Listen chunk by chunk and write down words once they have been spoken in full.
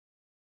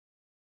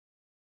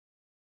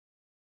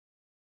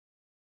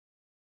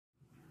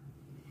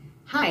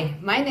Hi,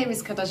 my name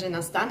is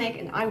Katarzyna Stanek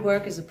and I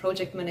work as a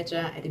project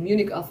manager at the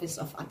Munich office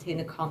of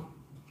AteneKom.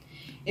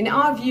 In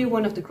our view,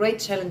 one of the great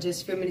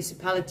challenges for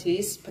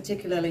municipalities,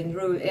 particularly in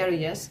rural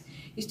areas,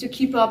 is to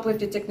keep up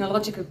with the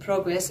technological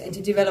progress and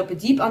to develop a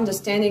deep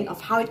understanding of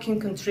how it can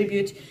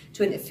contribute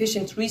to an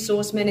efficient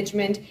resource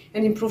management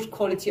and improved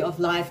quality of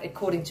life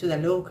according to their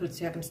local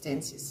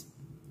circumstances.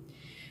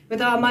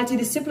 With our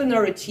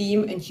multidisciplinary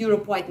team and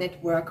Europe-wide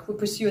network, we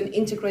pursue an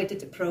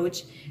integrated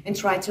approach and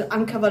try to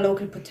uncover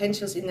local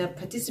potentials in a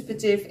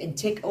participative and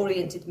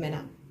tech-oriented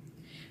manner.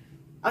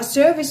 Our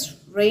service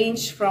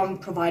range from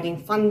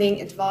providing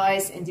funding,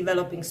 advice and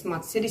developing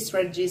smart city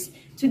strategies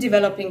to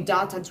developing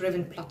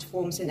data-driven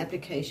platforms and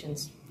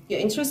applications.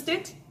 You're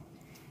interested?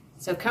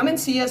 So come and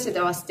see us at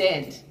our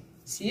stand.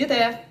 See you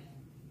there!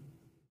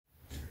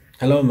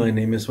 Hello, my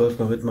name is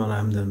Wolfgang Wittmann.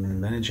 I'm the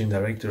Managing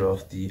Director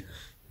of the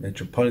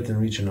Metropolitan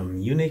Region of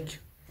Munich.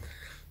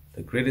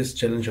 The greatest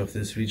challenge of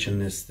this region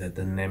is the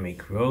dynamic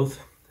growth,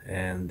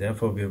 and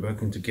therefore we are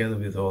working together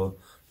with all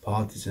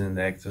parties and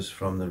actors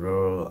from the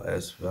rural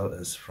as well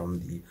as from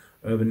the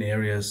urban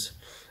areas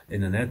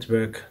in a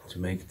network to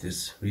make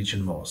this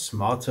region more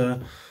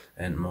smarter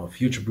and more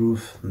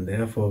future-proof. And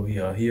therefore we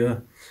are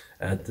here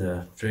at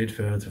the trade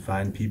fair to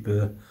find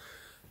people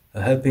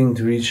helping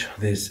to reach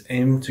this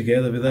aim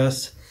together with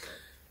us.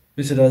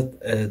 Visit us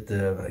at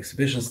the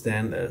exhibition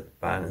stand at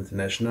Bayern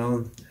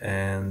International,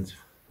 and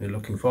we're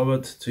looking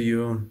forward to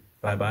you.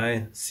 Bye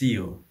bye, see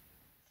you.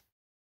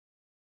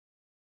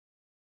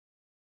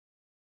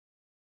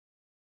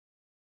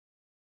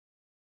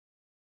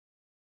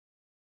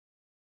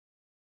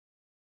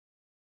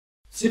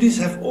 Cities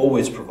have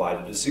always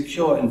provided a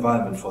secure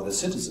environment for their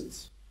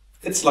citizens.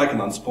 It's like an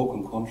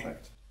unspoken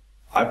contract.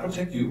 I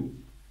protect you,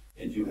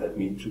 and you help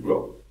me to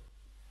grow.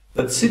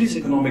 But cities'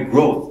 economic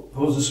growth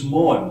poses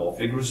more and more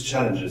vigorous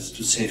challenges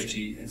to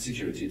safety and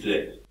security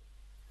today.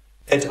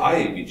 At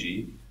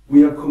IABG,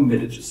 we are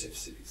committed to safe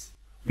cities.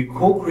 We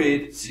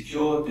co-create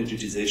secure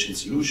digitization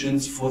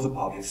solutions for the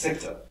public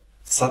sector,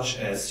 such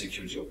as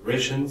security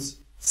operations,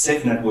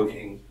 safe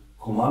networking,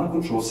 command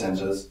and control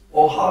centers,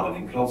 or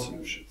hardening cloud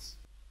solutions.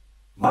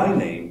 My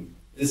name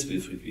is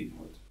Wilfried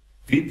Wiedenhut,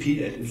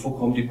 VP at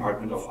Infocom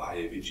Department of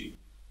IABG.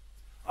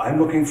 I'm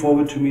looking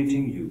forward to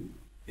meeting you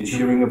and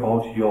hearing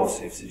about your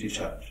safe city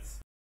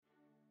challenges.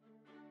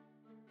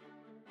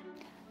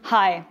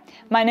 Hi,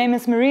 my name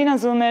is Marina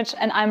Zumic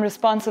and I'm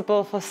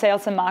responsible for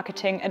sales and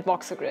marketing at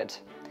Voxelgrid.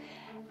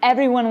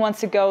 Everyone wants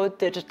to go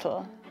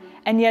digital,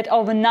 and yet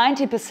over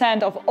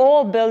 90% of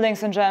all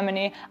buildings in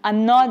Germany are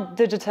not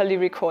digitally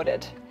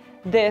recorded.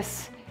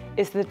 This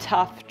is the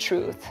tough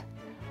truth.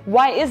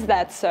 Why is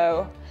that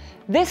so?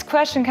 This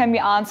question can be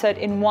answered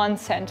in one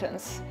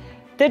sentence.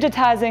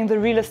 Digitizing the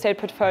real estate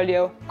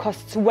portfolio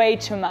costs way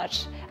too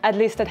much, at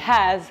least it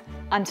has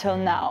until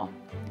now.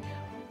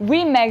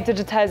 We make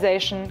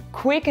digitization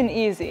quick and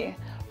easy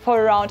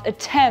for around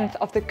 1/10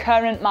 of the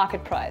current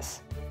market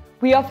price.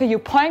 We offer you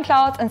point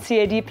clouds and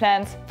CAD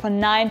plans for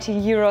 90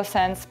 euro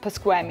cents per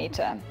square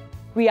meter.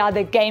 We are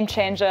the game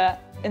changer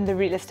in the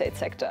real estate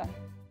sector.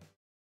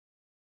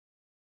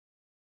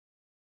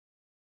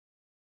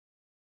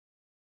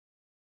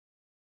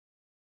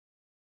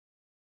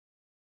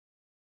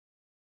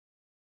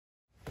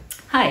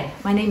 Hi,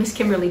 my name is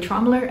Kimberly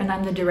Trommler and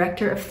I'm the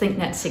director of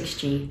ThinkNet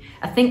 6G,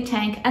 a think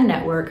tank and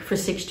network for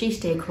 6G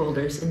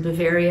stakeholders in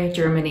Bavaria,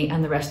 Germany,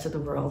 and the rest of the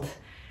world.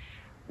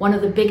 One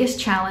of the biggest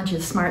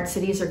challenges smart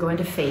cities are going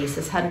to face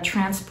is how to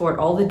transport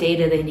all the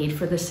data they need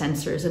for the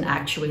sensors and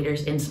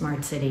actuators in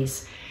smart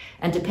cities.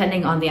 And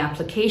depending on the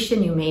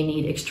application, you may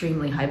need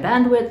extremely high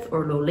bandwidth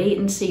or low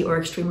latency or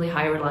extremely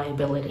high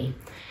reliability.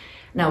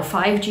 Now,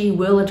 5G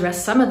will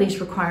address some of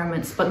these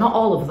requirements, but not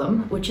all of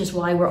them, which is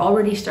why we're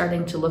already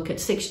starting to look at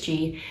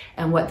 6G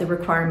and what the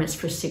requirements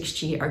for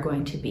 6G are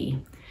going to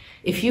be.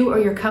 If you or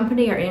your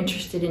company are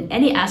interested in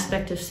any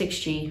aspect of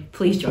 6G,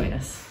 please join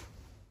us.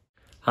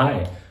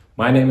 Hi,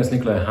 my name is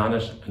Nikolai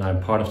Harnisch and I'm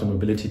part of the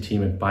mobility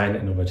team at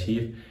Bayern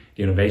Innovativ,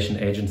 the Innovation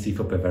Agency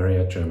for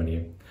Bavaria,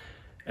 Germany.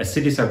 As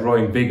cities are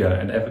growing bigger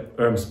and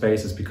urban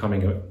space is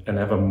becoming an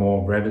ever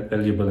more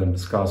valuable and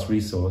scarce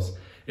resource,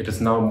 it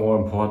is now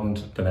more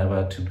important than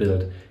ever to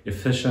build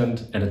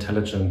efficient and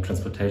intelligent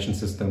transportation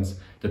systems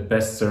that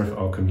best serve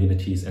our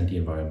communities and the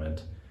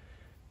environment.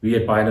 We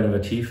at Bayern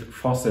Innovativ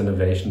foster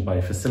innovation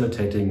by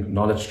facilitating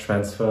knowledge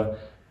transfer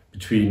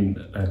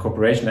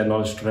cooperation and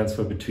knowledge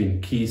transfer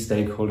between key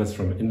stakeholders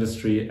from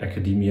industry,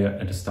 academia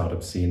and the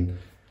startup scene.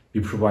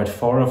 We provide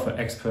fora for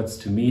experts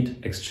to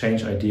meet,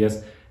 exchange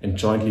ideas and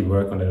jointly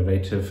work on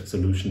innovative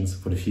solutions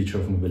for the future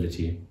of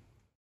mobility.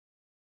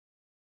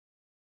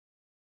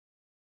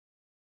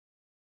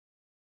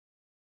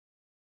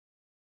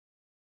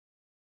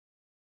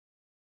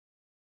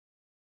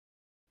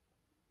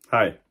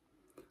 Hi,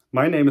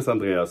 my name is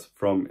Andreas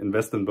from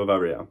Invest in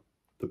Bavaria,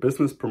 the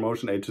business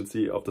promotion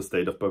agency of the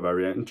state of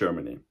Bavaria in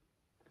Germany.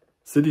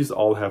 Cities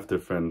all have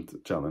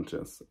different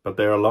challenges, but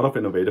there are a lot of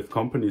innovative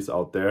companies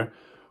out there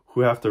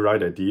who have the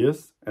right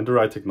ideas and the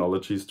right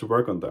technologies to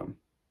work on them.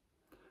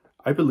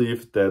 I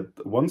believe that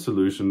one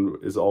solution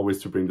is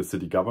always to bring the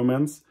city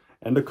governments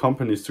and the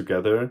companies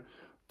together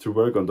to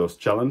work on those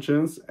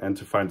challenges and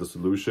to find a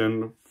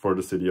solution for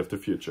the city of the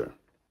future.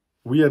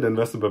 We at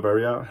Invest in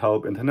Bavaria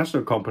help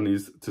international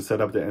companies to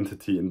set up their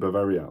entity in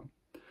Bavaria.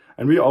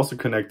 And we also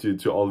connect you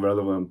to all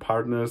relevant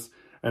partners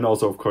and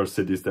also, of course,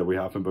 cities that we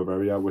have in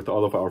Bavaria with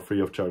all of our free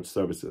of charge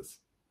services.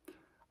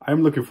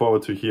 I'm looking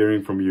forward to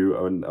hearing from you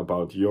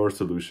about your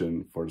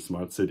solution for the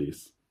smart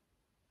cities.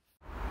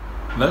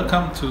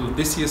 Welcome to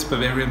this year's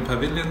Bavarian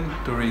Pavilion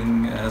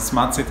during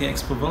Smart City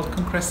Expo World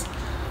Congress.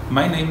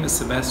 My name is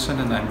Sebastian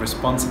and I'm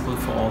responsible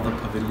for all the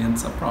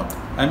pavilions abroad.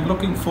 I'm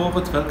looking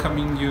forward to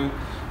welcoming you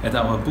at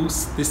our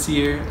booth this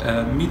year,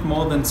 meet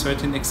more than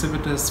 13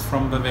 exhibitors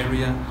from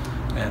Bavaria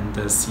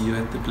and see you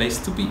at the place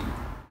to be.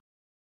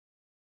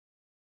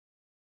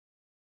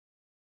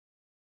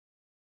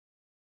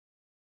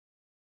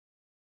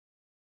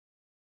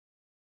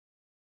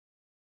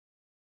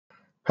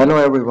 Hello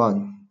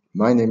everyone,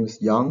 my name is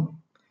Yang.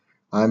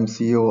 I'm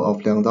CEO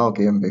of LiangDao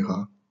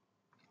GmbH.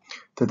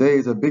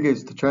 Today, the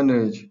biggest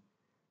challenge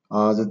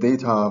are the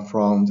data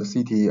from the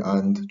city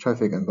and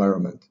traffic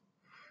environment,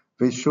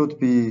 which should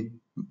be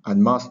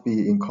and must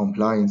be in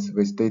compliance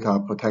with data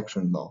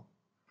protection law.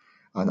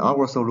 And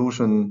our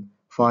solution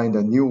find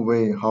a new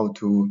way how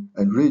to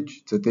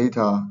enrich the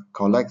data,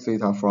 collect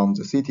data from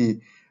the city,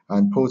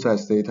 and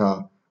process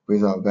data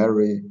with a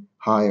very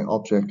high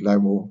object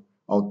level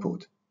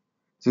output.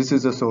 This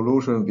is a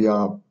solution we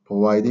are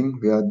providing.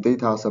 We are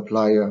data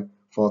supplier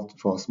for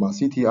smart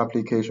city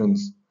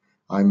applications.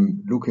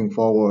 I'm looking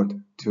forward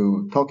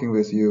to talking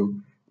with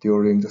you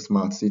during the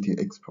Smart City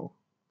Expo.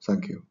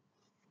 Thank you.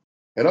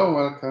 Hello and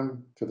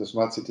welcome to the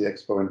Smart City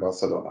Expo in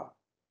Barcelona.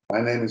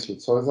 My name is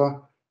Lutz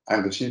Heuser.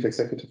 I'm the Chief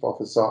Executive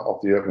Officer of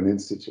the Urban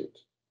Institute.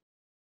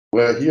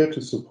 We're here to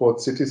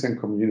support cities and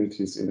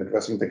communities in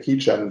addressing the key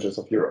challenges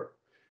of Europe,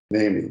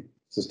 namely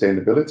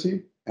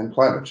sustainability and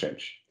climate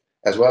change,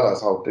 as well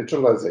as how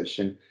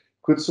digitalization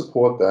could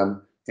support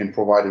them in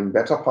providing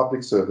better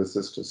public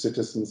services to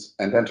citizens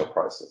and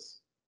enterprises.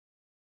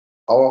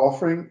 Our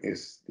offering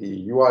is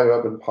the UI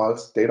Urban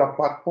Pulse data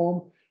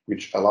platform,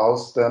 which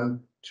allows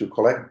them to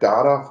collect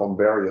data from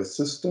various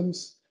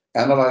systems,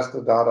 analyze the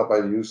data by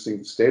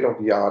using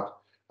state-of-the-art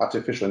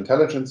artificial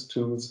intelligence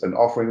tools, and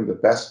offering the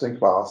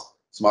best-in-class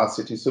smart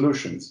city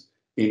solutions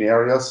in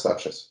areas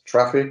such as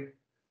traffic,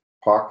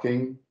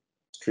 parking,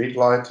 street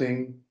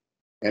lighting,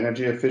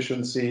 energy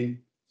efficiency,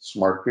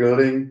 smart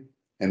building,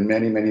 and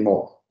many, many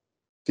more.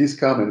 Please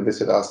come and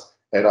visit us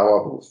at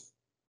our booth.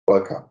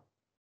 Welcome.